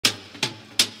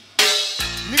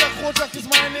Nigga Kojak is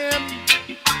my name,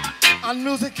 and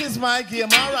music is my game,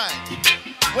 alright.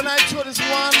 When I throw this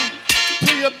one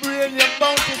to your brain, you're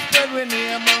bound to spread with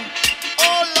name.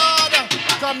 Oh Lord,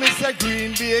 come and say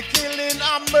Green Bay killing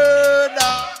and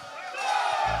murder.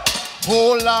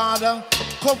 Oh Lord,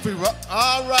 come for rock.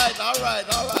 Alright.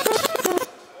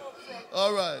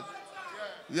 Alright.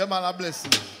 Yeah man, I bless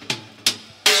you.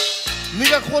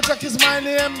 Nigga Kojak is my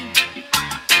name,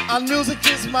 and music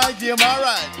is my game,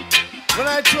 alright. When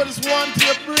I throw this one to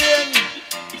your brain,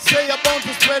 say you're bound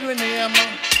to spread with name.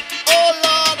 Oh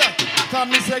Lord,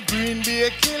 come and say Green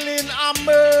Bay killing and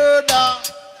murder.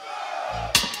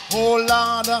 Oh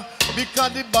Lord,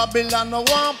 because the Babylon no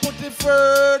want put it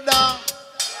further.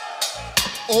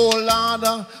 Oh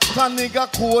Lord, can nigga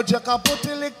Kojak put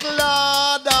it little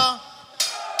harder.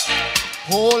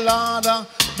 Oh Lord,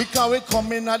 because we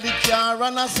come in at the car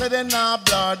and I say they not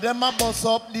blur, them a bust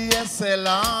up the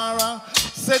SLR.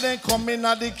 Say they come in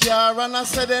at the car and I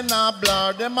say they not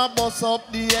blur, them a bust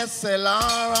up the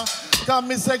SLR. Cause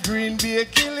me say Green Bay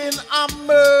killing and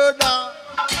murder.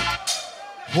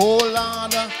 Oh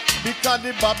Lord, because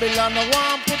the Babylon no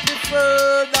want put it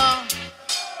further.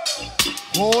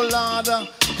 Oh Lord,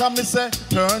 cause me say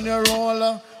turn your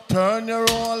roller, turn your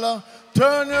roller.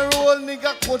 Turn your roll,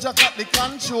 nigga, Kojak got the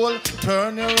control.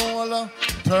 Turn your roller,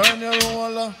 turn your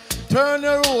roller. Turn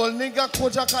your roll, nigga,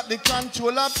 Kojak got the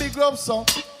control. A big up song.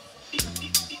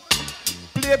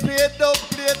 Play, don't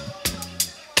play.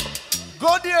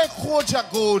 Go there,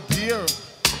 Kojak, go there.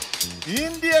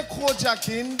 In there, Kojak,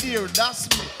 in there. That's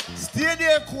me. Stay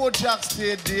there, Kojak,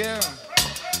 stay there.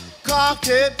 Cock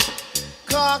it,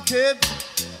 cock it,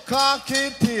 cock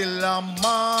it till the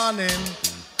morning.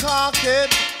 Cock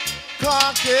it.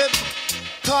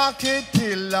 Cock it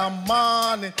till the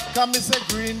morning. Come me say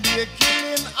Green Bay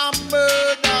killing and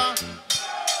murder.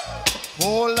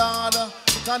 Oh Lord,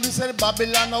 can you say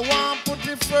Babylon no want put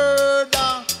it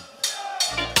further?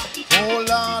 Oh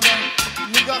Lord,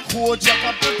 nigga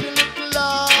Kojak put it little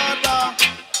harder.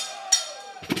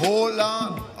 Oh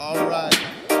Lord, alright.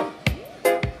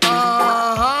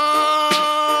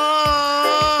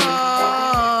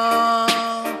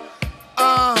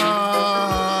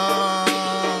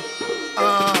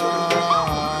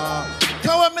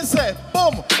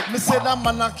 Say that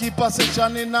man a keep a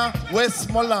session in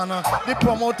Westmoreland. The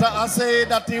promoter a say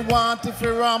that he want if he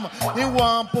ram. He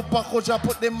want Papa Kojak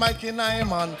put the mic in him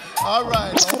man.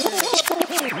 Alright,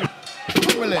 okay.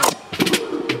 Really?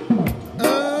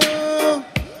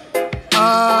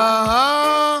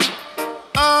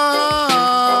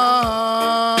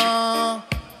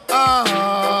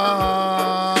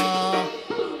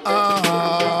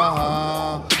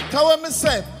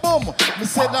 Me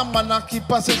say that man a keep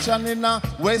a session in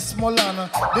Westmoreland.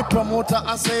 The promoter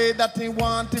a say that he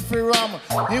want if he ram.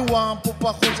 He want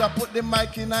Papa Kojak put the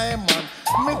mic in him man.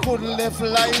 Me couldn't left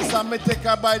lies and me take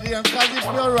her by the hand. Cause if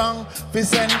you're wrong, fi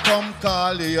send come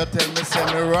call you. You tell me say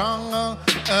me wrong.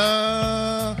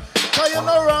 Cause you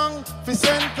no wrong. Fi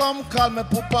send come call me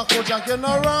Papa Kojak. You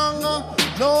no wrong.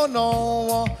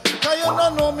 No. Cause you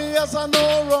don't know me as a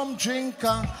no rum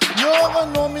drinker. You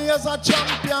don't know me as a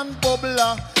champion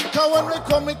bubbler. Cause when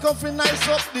we come fi nice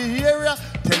up the area.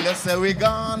 Tell us say we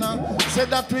gone. Say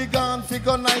that we gone, fi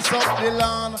go nice up the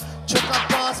land. Check a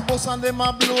pass bus and them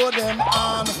a blow them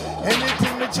on.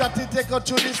 Anything me chatty take her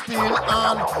to the steel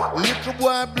on. Little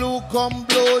boy blue come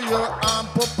blow your arm.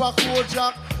 Papa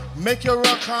Kojak, make your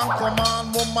rock and come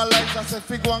on. Mama lights I say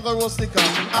fi go and go roast the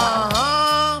can.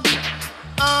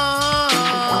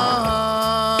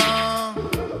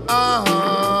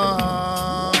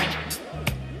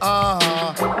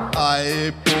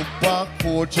 I Papa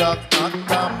Kojak at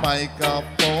the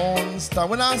microphone stand.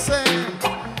 When I say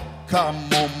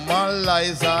come on, my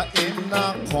Liza in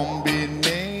a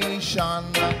combination.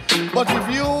 But if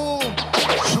you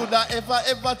should I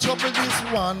ever trouble this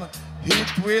one,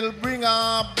 it will bring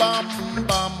a bam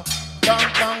bam.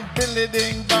 Bang bang, billy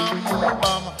ding, bam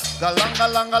bam.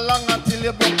 Galang until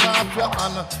you broke off your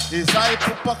hand. Is I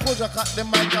Papa Kojak at the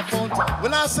microphone.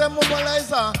 When I say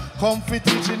mobilizer, come fit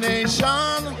each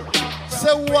nation.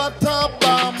 Say what a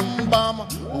bam bam,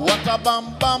 what a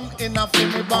bam bam in a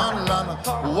Fimi land.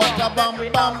 What a bam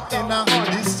bam in a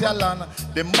this land.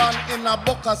 The man in a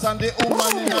buckers and the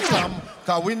woman in a tam.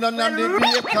 Cause we none of the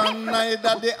bacon,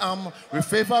 neither the ham. We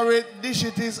favorite dish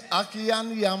it is ackee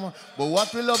and yam. But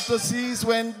what we love to see is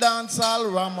when dance all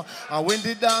ram. And when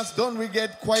the dance done, we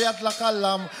get quiet like a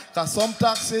lamb. Cause some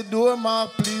taxi door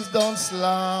mark, please don't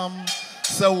slam.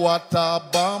 So what a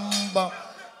bamba.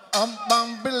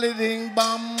 Bam, billy ding,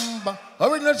 bam, bam.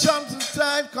 Original champs in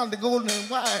time, called the golden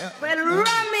wire. Well,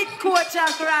 ram it,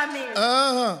 Kojak, ram it.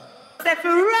 Say for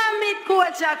ram it,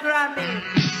 Kojak ram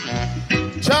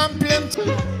it. Champion,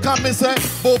 come me say,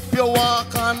 boop your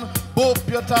walk on, boop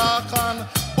your talk on,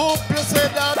 boop you say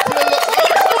that you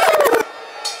look.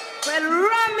 Well,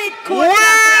 ram it, Kojak.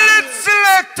 Will it,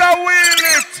 selector, will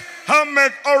it? I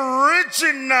make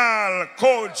original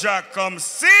Kojak come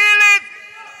seal it.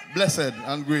 Blessed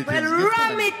and great. Well,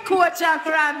 ram it, Kojak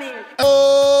ram it.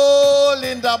 All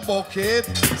in the bucket,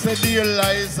 say dear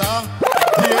Liza,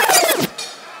 dear.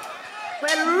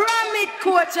 Well, ram it,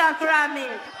 Kojak ram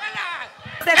it.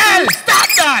 Hey, stop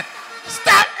that!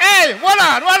 Stop! Hey, hold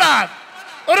on.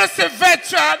 What is the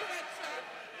veteran?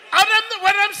 And them,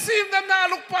 when I'm seeing them now,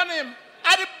 look upon him.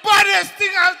 And the baddest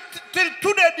thing till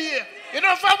today. You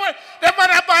know, from when them man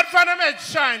are bad for them head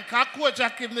shine. Because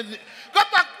Kojak him the... Go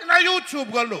back in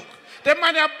YouTube, go look. Them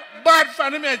man are bad for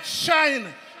them head shine.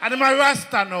 And them are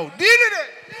Rasta now. Deal with it.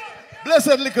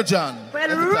 Blessed Little John. Well,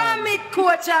 ram it,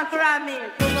 Kojak ram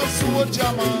it. Don't know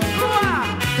soldier, man. Go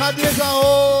on. Cause there's a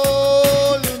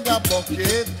hole in the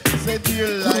bucket. Say dear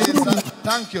Liza.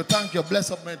 Thank you. Bless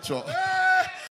up, Metro.